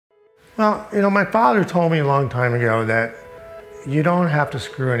Well, my father told me a long time ago that you don't have to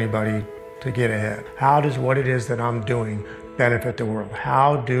screw anybody to get ahead. How does what it is that I'm doing benefit the world?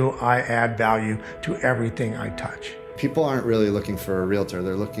 How do I add value to everything I touch? People aren't really looking for a realtor,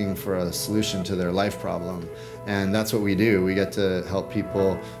 they're looking for a solution to their life problem. And that's what we do. We get to help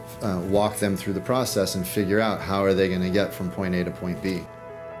people walk them through the process and figure out how are they going to get from point A to point B.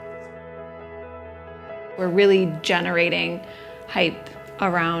 We're really generating hype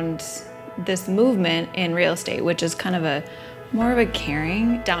around this movement in real estate, which is kind of more of a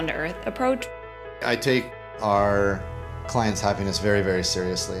caring, down-to-earth approach. I take our clients' happiness very, very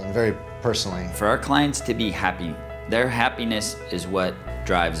seriously and very personally. For our clients to be happy, their happiness is what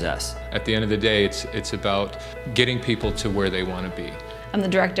drives us. At the end of the day, it's about getting people to where they want to be. I'm the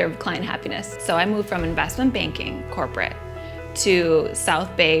director of client happiness, so I moved from investment banking, corporate, to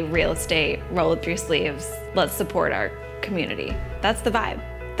South Bay real estate, roll up your sleeves, let's support our community. That's the vibe.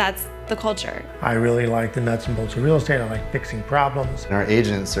 That's the culture. I really like the nuts and bolts of real estate. I like fixing problems. And our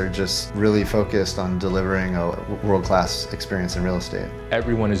agents are just really focused on delivering a world-class experience in real estate.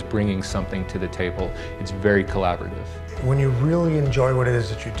 Everyone is bringing something to the table. It's very collaborative. When you really enjoy what it is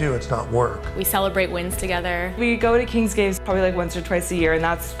that you do, it's not work. We celebrate wins together. We go to Kings Games probably like once or twice a year, and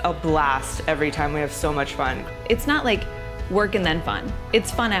that's a blast every time. We have so much fun. It's not like work and then fun.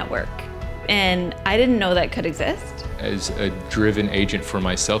 It's fun at work. And I didn't know that could exist. As a driven agent for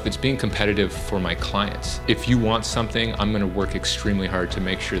myself, it's being competitive for my clients. If you want something, I'm going to work extremely hard to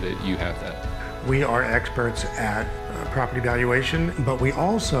make sure that you have that. We are experts at property valuation, but we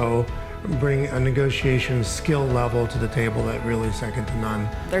also bring a negotiation skill level to the table that really is second to none.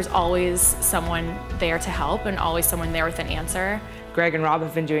 There's always someone there to help and always someone there with an answer. Greg and Rob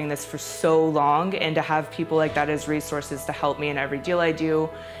have been doing this for so long, and to have people like that as resources to help me in every deal I do,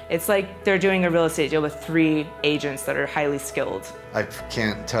 it's like they're doing a real estate deal with 3 agents that are highly skilled. I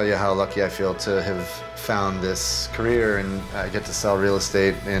can't tell you how lucky I feel to have found this career, and I get to sell real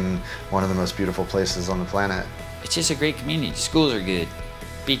estate in one of the most beautiful places on the planet. It's just a great community. Schools are good,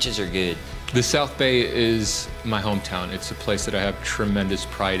 beaches are good. The South Bay is my hometown. It's a place that I have tremendous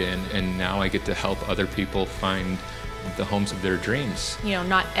pride in, and now I get to help other people find the homes of their dreams.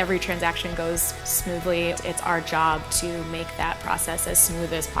 Not every transaction goes smoothly. It's our job to make that process as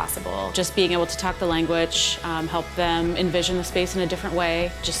smooth as possible. Just being able to talk the language, help them envision the space in a different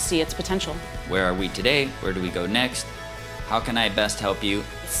way, just see its potential. Where are we today? Where do we go next? How can I best help you?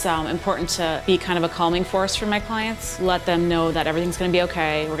 It's important to be kind of a calming force for my clients. Let them know that everything's going to be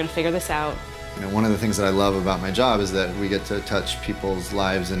okay. We're going to figure this out. One of the things that I love about my job is that we get to touch people's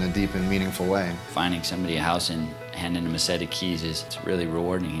lives in a deep and meaningful way. Finding somebody a house and handing them a set of keys it's really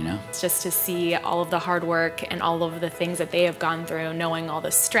rewarding, It's just to see all of the hard work and all of the things that they have gone through, knowing all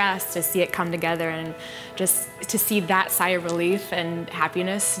the stress, to see it come together and just to see that sigh of relief and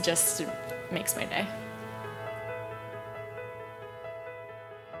happiness just makes my day.